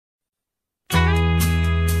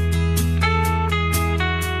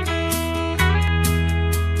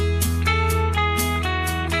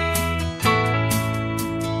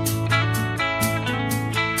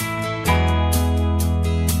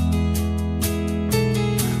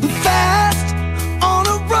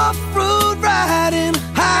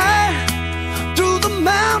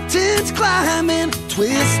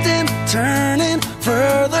twisting, turning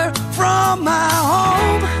further from my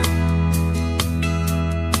home.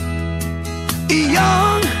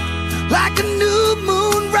 Young, like a new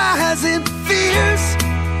moon rising fierce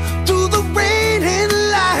through the rain and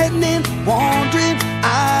lightning, wandering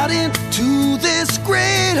out into this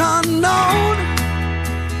great unknown.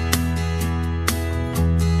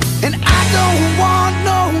 And I don't want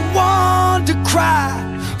no one to cry,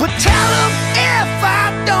 but tell them if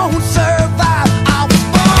I don't serve